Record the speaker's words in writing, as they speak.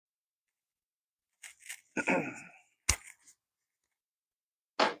Hey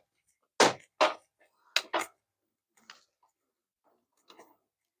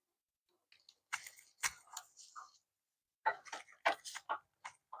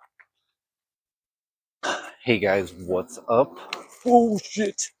guys, what's up? Oh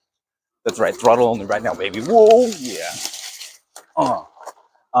shit! That's right, throttle only right now, baby. Whoa, yeah. Uh,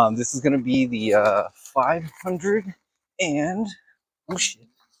 this is gonna be the 500 and oh shit,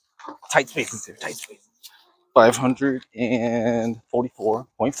 tight spaces here, tight spaces.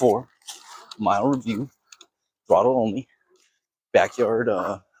 544.4 mile review, throttle only, backyard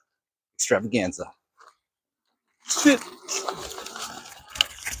extravaganza. Shit.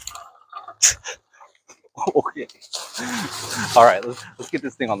 Okay. All right, let's get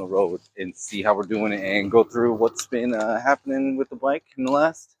this thing on the road and see how we're doing and go through what's been happening with the bike in the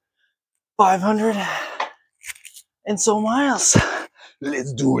last 500 and so miles.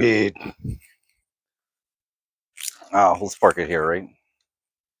 Let's do it. Let's park it here, right?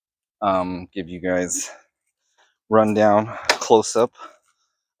 Give you guys rundown close up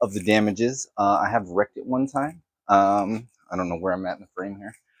of the damages. I have wrecked it one time. I don't know where I'm at in the frame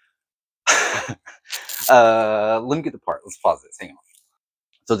here. Let me get the part. Let's pause this. Hang on.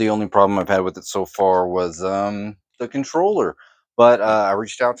 So the only problem I've had with it so far was the controller. But I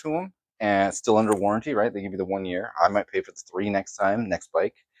reached out to them, and it's still under warranty, right? They give you the 1 year. I might pay for the 3 next time, next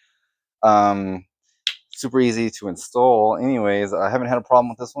bike. Super easy to install. Anyways, I haven't had a problem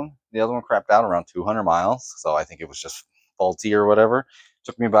with this one. The other one crapped out around 200 miles, so I think it was just faulty or whatever.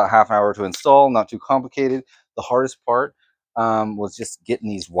 Took me about half hour to install, not too complicated. The hardest part was just getting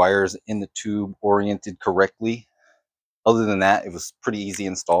these wires in the tube oriented correctly. Other than that, it was pretty easy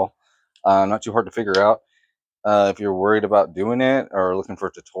install. Not too hard to figure out. If you're worried about doing it or looking for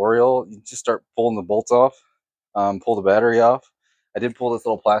a tutorial, you just start pulling the bolts off, pull the battery off. I did pull this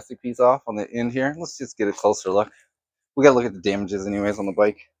little plastic piece off on the end here. Let's just get a closer look. We gotta look at the damages anyways on the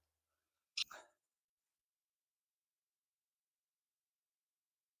bike.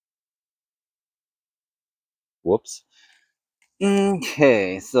 Whoops.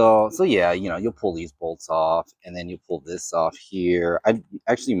 Okay, so yeah, you'll pull these bolts off, and then you pull this off here. I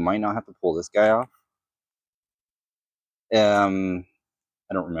actually might not have to pull this guy off. I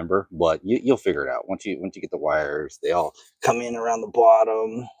don't remember, but you'll figure it out once you get the wires. They all come in around the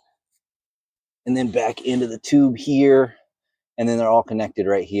bottom, and then back into the tube here, and then they're all connected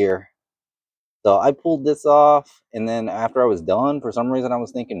right here. So I pulled this off, and then after I was done, for some reason I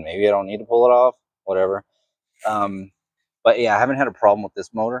was thinking maybe I don't need to pull it off, whatever. But yeah, I haven't had a problem with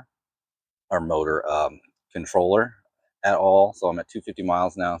this motor controller at all. So I'm at 250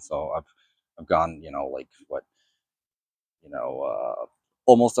 miles now. So I've gone, like what,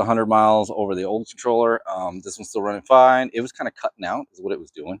 almost 100 miles over the old controller. This one's still running fine. It was kind of cutting out, is what it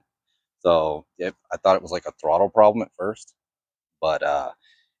was doing. So I thought it was like a throttle problem at first, but the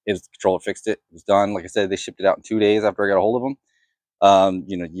controller fixed it. It was done. Like I said, they shipped it out in 2 days after I got a hold of them.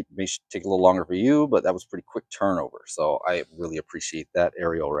 You may take a little longer for you, but that was pretty quick turnover. So I really appreciate that,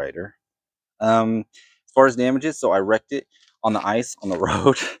 Ariel Rider. As far as damages, so I wrecked it on the ice on the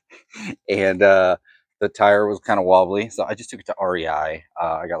road, and the tire was kind of wobbly. So I just took it to REI.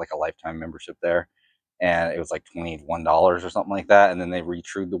 I got like a lifetime membership there, and it was like $21 or something like that. And then they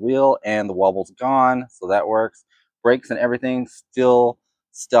retrued the wheel, and the wobble's gone, so that works. Brakes and everything still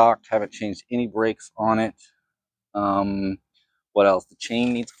stocked. Haven't changed any brakes on it. What else? The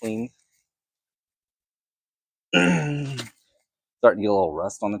chain needs cleaned. Starting to get a little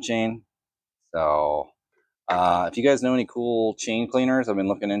rust on the chain. So if you guys know any cool chain cleaners, I've been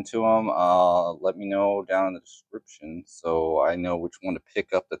looking into them. Let me know down in the description so I know which one to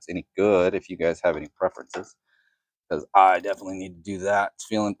pick up that's any good, if you guys have any preferences. Because I definitely need to do that. It's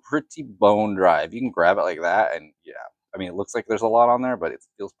feeling pretty bone dry. If you can grab it like that, and yeah, I mean, it looks like there's a lot on there, but it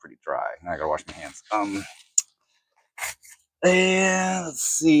feels pretty dry. Now I gotta wash my hands. And let's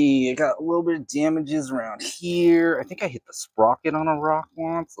see, I got a little bit of damages around here. I think I hit the sprocket on a rock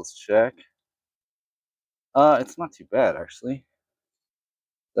once. Let's check. It's not too bad, actually. Is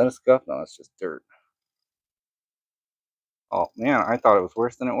that a scuff? No, it's just dirt. Oh man, I thought it was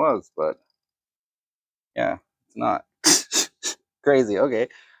worse than it was, but yeah, it's not. Crazy. Okay.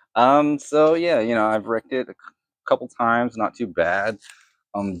 So yeah, I've wrecked it a couple times, not too bad.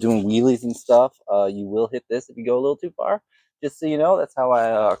 Doing wheelies and stuff. You will hit this if you go a little too far. Just so you know, that's how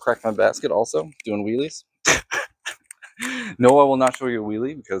I cracked my basket. Also, doing wheelies. No, I will not show you a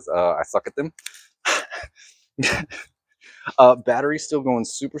wheelie because I suck at them. Battery's still going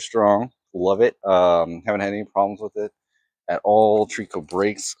super strong. Love it. Haven't had any problems with it at all. Trico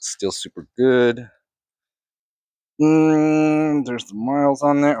brakes still super good. There's the miles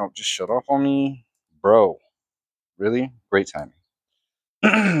on there. Oh, just shut off on me. Bro, really? Great timing.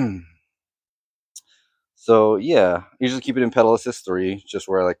 So yeah, usually keep it in pedal assist 3, just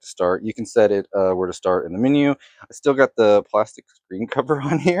where I like to start. You can set it where to start in the menu. I still got the plastic screen cover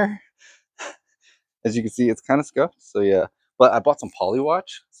on here. As you can see, it's kind of scuffed. So yeah, but I bought some poly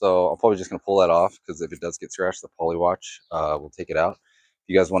watch, so I'm probably just gonna pull that off because if it does get scratched, the poly watch will take it out. If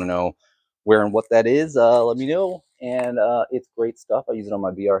you guys want to know where and what that is, let me know. And it's great stuff. I use it on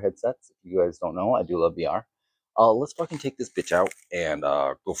my VR headsets. If you guys don't know, I do love VR. Let's fucking take this bitch out and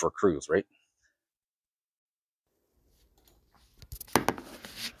go for a cruise, right?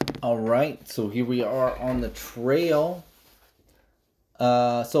 All right, so here we are on the trail.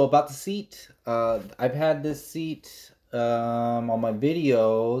 So about the seat, I've had this seat on my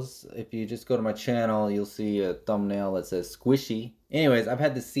videos. If you just go to my channel, you'll see a thumbnail that says squishy. Anyways, I've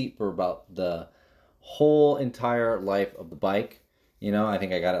had this seat for about the whole entire life of the bike. You know, I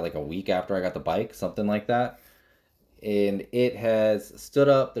think I got it like a week after I got the bike, something like that. And it has stood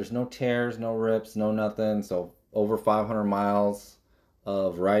up. There's no tears, no rips, no nothing. So over 500 miles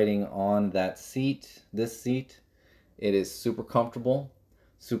of riding on that seat, this seat. It is super comfortable,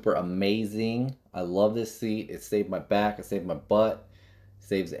 super amazing. I love this seat. It saved my back, it saved my butt, it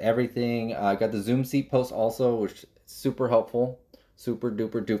saves everything. I got the Zoom seat post also, which is super helpful, super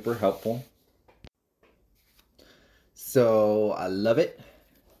duper duper helpful. So I love it.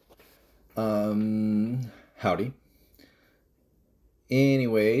 Howdy.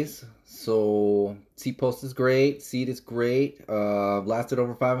 Anyways, so seat post is great, seat is great. Lasted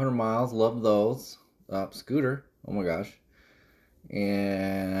over 500 miles, love those. Scooter. Oh my gosh.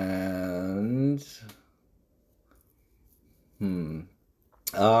 And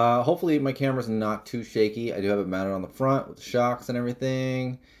hopefully my camera's not too shaky. I do have it mounted on the front with the shocks and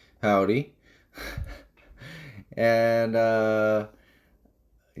everything. Howdy. And yeah,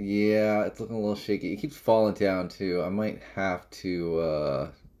 it's looking a little shaky. It keeps falling down too. I might have to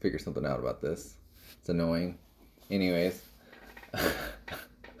figure something out about this. It's annoying. Anyways, let's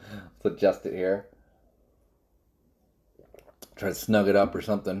adjust it here. Try to snug it up or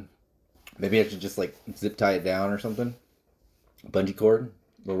something. Maybe I should just like zip tie it down or something. Bungee cord,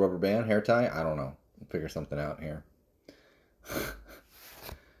 little rubber band, hair tie. I don't know. We'll figure something out here.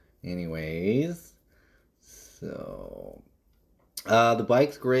 Anyways, so the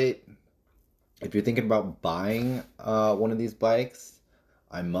bike's great. If you're thinking about buying one of these bikes,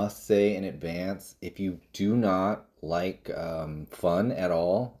 I must say in advance, if you do not like fun at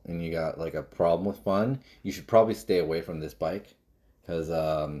all and you got like a problem with fun, you should probably stay away from this bike because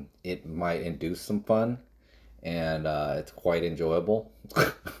it might induce some fun and it's quite enjoyable.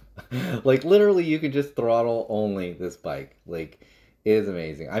 Like literally you can just throttle only this bike. Like it is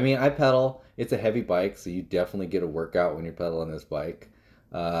amazing. I mean, I pedal. It's a heavy bike, so you definitely get a workout when you're pedaling this bike.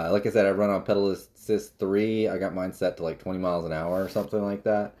 Like I said, I run on pedal assist 3. I got mine set to like 20 miles an hour or something like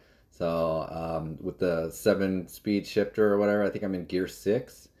that. So with the 7-speed shifter or whatever, I think I'm in gear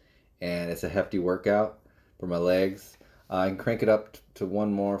 6, and it's a hefty workout for my legs. I can crank it up to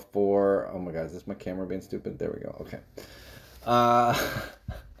one more for. Oh my God, is this my camera being stupid? There we go. Okay.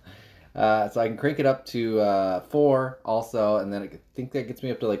 So I can crank it up to 4 also, and then I think that gets me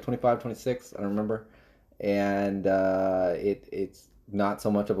up to like 25, 26. I don't remember. And it's not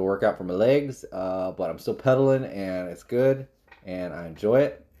so much of a workout for my legs, but I'm still pedaling and it's good and I enjoy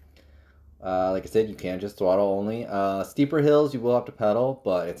it. Like I said, you can just throttle only. Steeper hills you will have to pedal,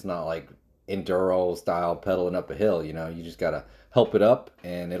 but it's not like enduro style pedaling up a hill, you know. You just gotta help it up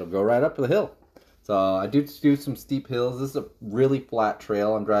and it'll go right up the hill. So I do some steep hills. This is a really flat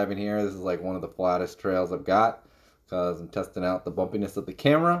trail I'm driving here. This is like one of the flattest trails I've got because I'm testing out the bumpiness of the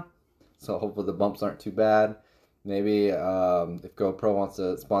camera. So hopefully the bumps aren't too bad. Maybe if GoPro wants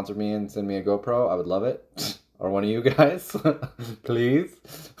to sponsor me and send me a GoPro, I would love it. Or one of you guys, please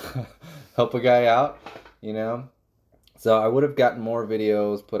help a guy out, you know. So I would have gotten more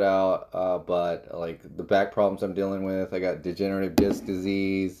videos put out, but like the back problems I'm dealing with, I got degenerative disc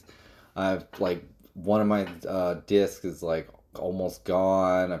disease. I've like one of my discs is like almost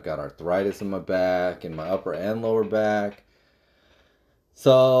gone. I've got arthritis in my back, in my upper and lower back.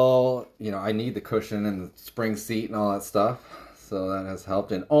 So, you know, I need the cushion and the spring seat and all that stuff. So that has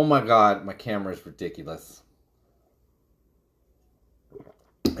helped. And oh my God, my camera is ridiculous.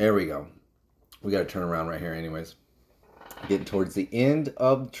 There we go. We got to turn around right here anyways. Getting towards the end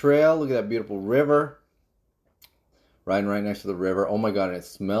of the trail. Look at that beautiful river. Riding right next to the river. Oh my God, and it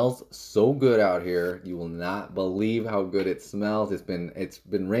smells so good out here. You will not believe how good it smells. It's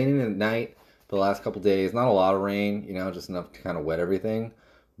been raining at night for the last couple days. Not a lot of rain, you know, just enough to kind of wet everything.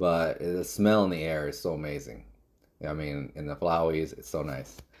 But the smell in the air is so amazing. I mean, in the flowies, it's so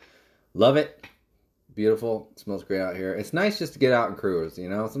nice. Love it. Beautiful. It smells great out here. It's nice just to get out and cruise, you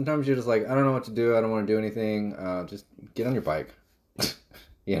know? Sometimes you're just like, I don't know what to do. I don't want to do anything. Just get on your bike,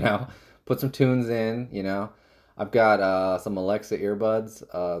 you know? Put some tunes in, you know? I've got some Alexa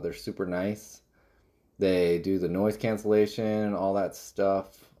earbuds. They're super nice. They do the noise cancellation, all that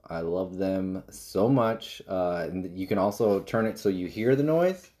stuff. I love them so much. And you can also turn it so you hear the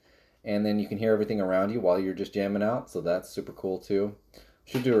noise, and then you can hear everything around you while you're just jamming out. So that's super cool too.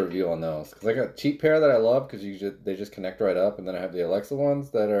 Should do a review on those because I got a cheap pair that I love because they just connect right up, and then I have the Alexa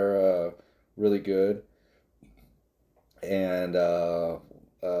ones that are really good. And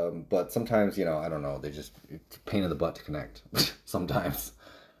but sometimes I don't know, they just it's a pain in the butt to connect sometimes.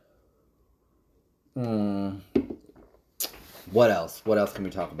 Hmm. What else? What else can we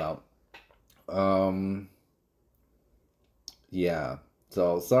talk about? Um, yeah.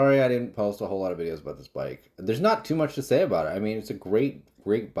 So sorry I didn't post a whole lot of videos about this bike. There's not too much to say about it. I mean, it's a great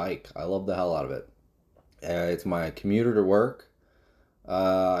bike. I love the hell out of it. It's my commuter to work.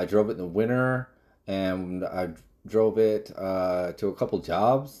 I drove it in the winter, and I drove it to a couple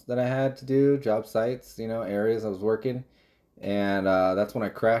jobs that I had to do, job sites, areas I was working, and that's when I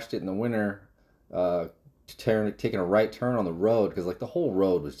crashed it in the winter, uh, taking a right turn on the road because like the whole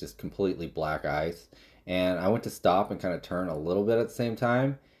road was just completely black ice, and I went to stop and kind of turn a little bit at the same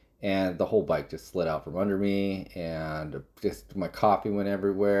time, and the whole bike just slid out from under me, and just my coffee went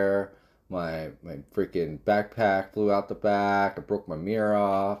everywhere. My freaking backpack flew out the back. I broke my mirror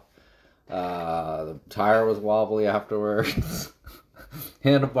off. The tire was wobbly afterwards.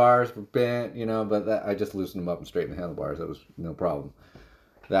 Handlebars were bent, but I just loosened them up and straightened the handlebars. That was no problem.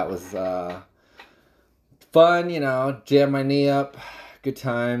 That was fun, Jammed my knee up. Good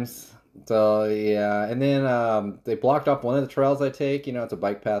times. So, yeah. And then they blocked off one of the trails I take. It's a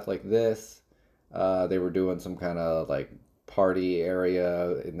bike path like this. They were doing some kind of like party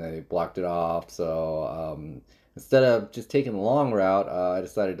area and they blocked it off. So instead of just taking the long route, I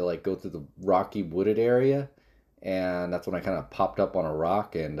decided to like go through the rocky wooded area, and that's when I kind of popped up on a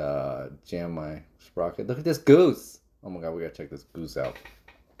rock and jammed my sprocket. Look at this goose! Oh my god, we gotta check this goose out.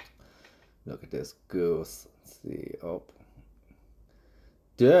 Look at this goose. Let's see. Oh,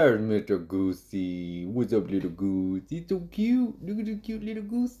 there's Mr. Goosey. What's up, little goose? He's so cute. Look at the cute little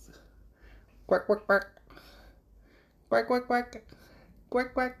goose. Quack quack quack. Quack quack quack.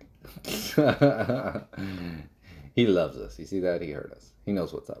 Quack quack. He loves us. You see that? He heard us. He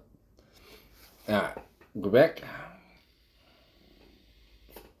knows what's up. Alright. Go back.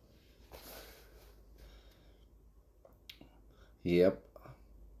 Yep.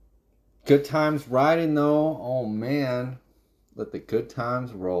 Good times riding though. Oh man. Let the good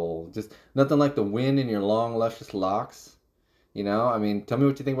times roll. Just nothing like the wind in your long, luscious locks. I mean, tell me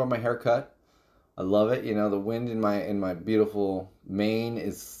what you think about my haircut. I love it. The wind in my beautiful mane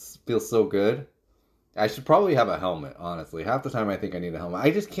feels so good. I should probably have a helmet, honestly. Half the time I think I need a helmet.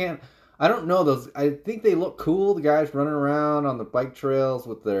 I just can't. I don't know those. I think they look cool. The guys running around on the bike trails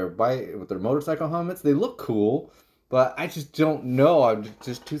with their motorcycle helmets. They look cool, but I just don't know. I'm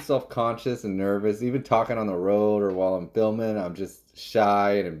just too self-conscious and nervous. Even talking on the road or while I'm filming, I'm just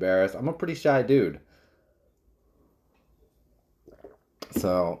shy and embarrassed. I'm a pretty shy dude.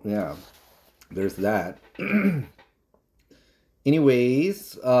 So, yeah. There's that.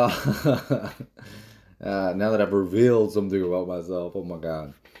 Anyways, now that I've revealed something about myself, oh my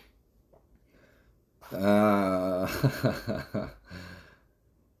god.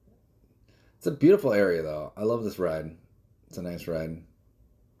 It's a beautiful area though. I love this ride. It's a nice ride.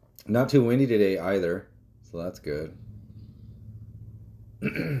 Not too windy today either, so that's good.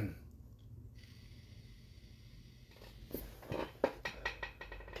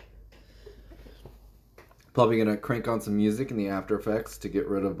 Probably gonna crank on some music in the After Effects to get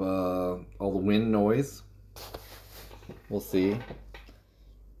rid of all the wind noise. We'll see.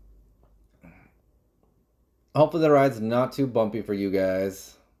 Hopefully the ride's not too bumpy for you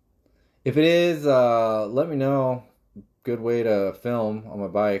guys. If it is, let me know. Good way to film on my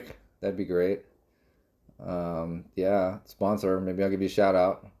bike. That'd be great. Yeah, sponsor. Maybe I'll give you a shout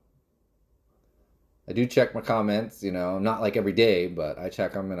out. I do check my comments, not like every day, but I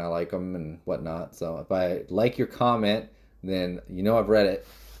check them and I like them and whatnot. So if I like your comment, then I've read it.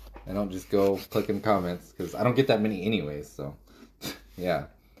 I don't just go clicking comments because I don't get that many anyways. So yeah.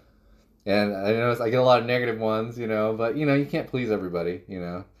 And I notice I get a lot of negative ones, but you can't please everybody,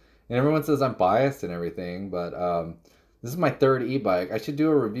 And everyone says I'm biased and everything, but this is my third e-bike. I should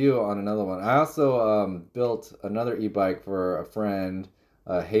do a review on another one. I also built another e-bike for a friend,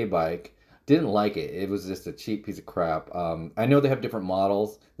 a hay bike. Didn't like it. It was just a cheap piece of crap. I know they have different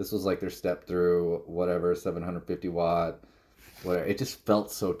models. This was like their step through, whatever, 750 watt. whatever. It just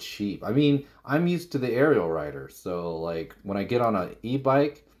felt so cheap. I mean, I'm used to the Ariel Rider, so like when I get on an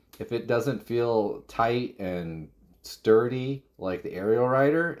e-bike, if it doesn't feel tight and sturdy like the Ariel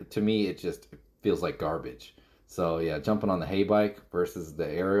Rider, to me it just feels like garbage. So yeah, jumping on the hay bike versus the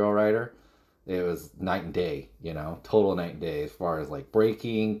Ariel Rider, it was night and day, total night and day as far as like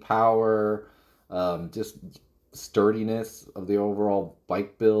braking, power, just sturdiness of the overall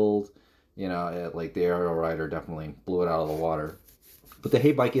bike build. Like the Ariel Rider definitely blew it out of the water. But the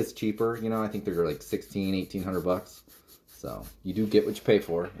hay bike is cheaper, I think they're like 1,600, 1,800 bucks. So you do get what you pay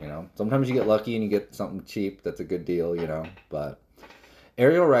for. Sometimes you get lucky and you get something cheap that's a good deal. But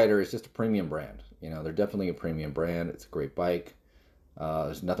Ariel Rider is just a premium brand. They're definitely a premium brand. It's a great bike.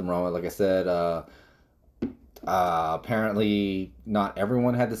 There's nothing wrong with it. Like I said, apparently not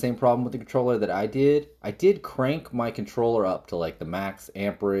everyone had the same problem with the controller that I did. I did crank my controller up to like the max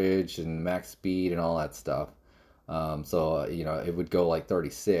amperage and max speed and all that stuff. So it would go like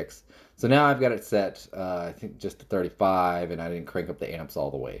 36. So now I've got it set, I think just to 35, and I didn't crank up the amps all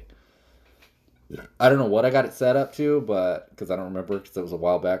the way. I don't know what I got it set up to, but because I don't remember, because it was a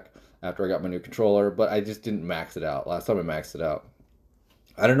while back after I got my new controller, but I just didn't max it out. Last time I maxed it out,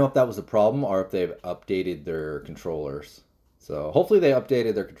 I don't know if that was a problem or if they've updated their controllers. So hopefully they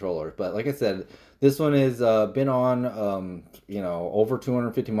updated their controllers. But like I said, this one has been on, over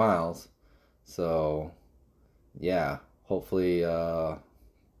 250 miles. So yeah, hopefully,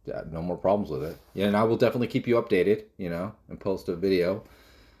 yeah, no more problems with it. Yeah, and I will definitely keep you updated, and post a video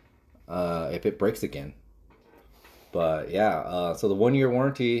if it breaks again. But yeah, so the 1 year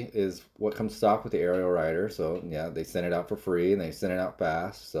warranty is what comes stock with the Ariel Rider. So yeah, they sent it out for free and they sent it out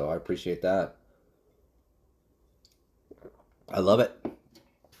fast. So I appreciate that. I love it.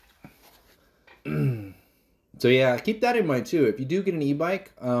 So yeah, keep that in mind too. If you do get an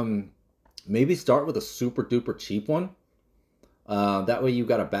e-bike, maybe start with a super duper cheap one. That way you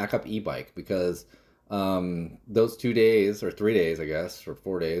got a backup e-bike because those 2 days or 3 days, I guess, or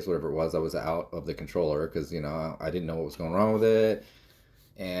 4 days, whatever it was, I was out of the controller because I didn't know what was going wrong with it,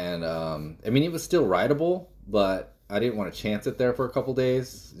 and I mean it was still rideable, but I didn't want to chance it there for a couple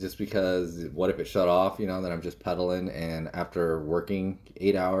days just because what if it shut off? Then I'm just pedaling, and after working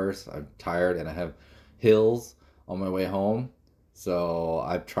 8 hours, I'm tired and I have hills on my way home. So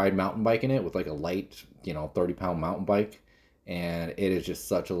I've tried mountain biking it with like a light, 30-pound mountain bike, and it is just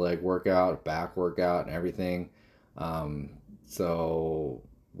such a leg workout, back workout, and everything. So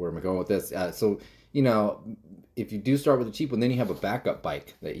where am I going with this? So you know, if you do start with a cheap one, then you have a backup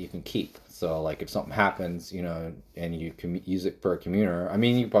bike that you can keep. So like if something happens, and you can use it for a commuter. I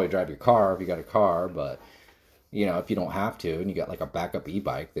mean, you can probably drive your car if you got a car, but if you don't have to and you got like a backup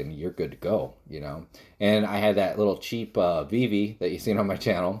e-bike, then you're good to go. And I had that little cheap Vivi that you've seen on my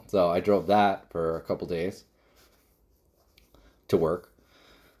channel, so I drove that for a couple days to work.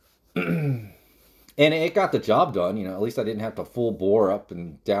 And it got the job done. At least I didn't have to full bore up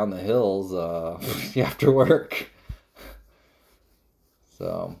and down the hills after work.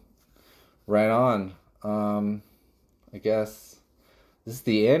 So, right on. I guess this is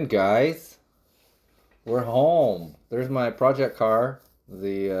the end, guys. We're home. There's my project car,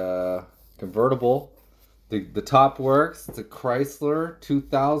 the convertible. The top works. It's a Chrysler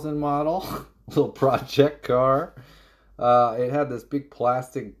 2000 model, little project car. It had this big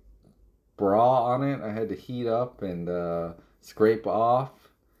plastic bra on it. I had to heat up and scrape off.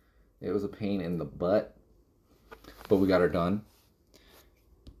 It was a pain in the butt, but we got her done.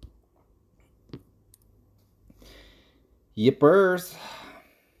 Yippers.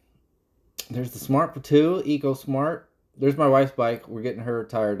 There's the Smart for 2, Eco Smart. There's my wife's bike. We're getting her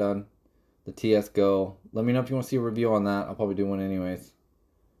tire done. The TS Go. Let me know if you want to see a review on that. I'll probably do one anyways.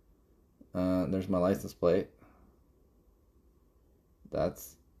 There's my license plate.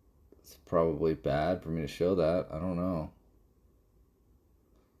 That's probably bad for me to show that. I don't know.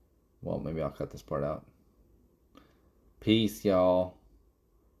 Well, maybe I'll cut this part out. Peace, y'all.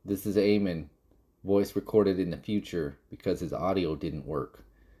 This is Eamon. Voice recorded in the future because his audio didn't work.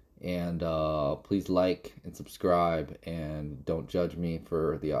 And please like and subscribe and don't judge me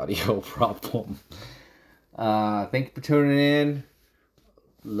for the audio problem. Thank you for tuning in.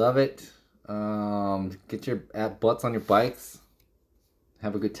 Love it. Get your butts on your bikes.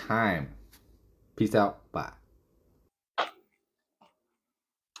 Have a good time. Peace out. Bye.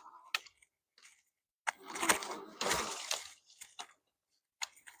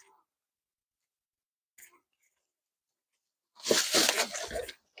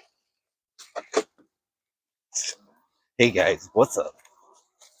 Hey guys, what's up?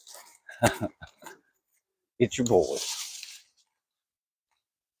 It's your boy,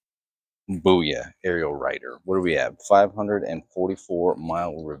 Booyah, Ariel Rider. What do we have?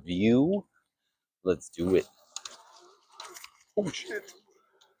 544-mile review. Let's do it. Oh, shit.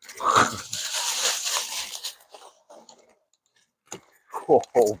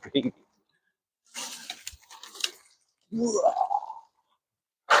 Oh, baby.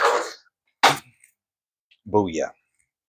 Booyah.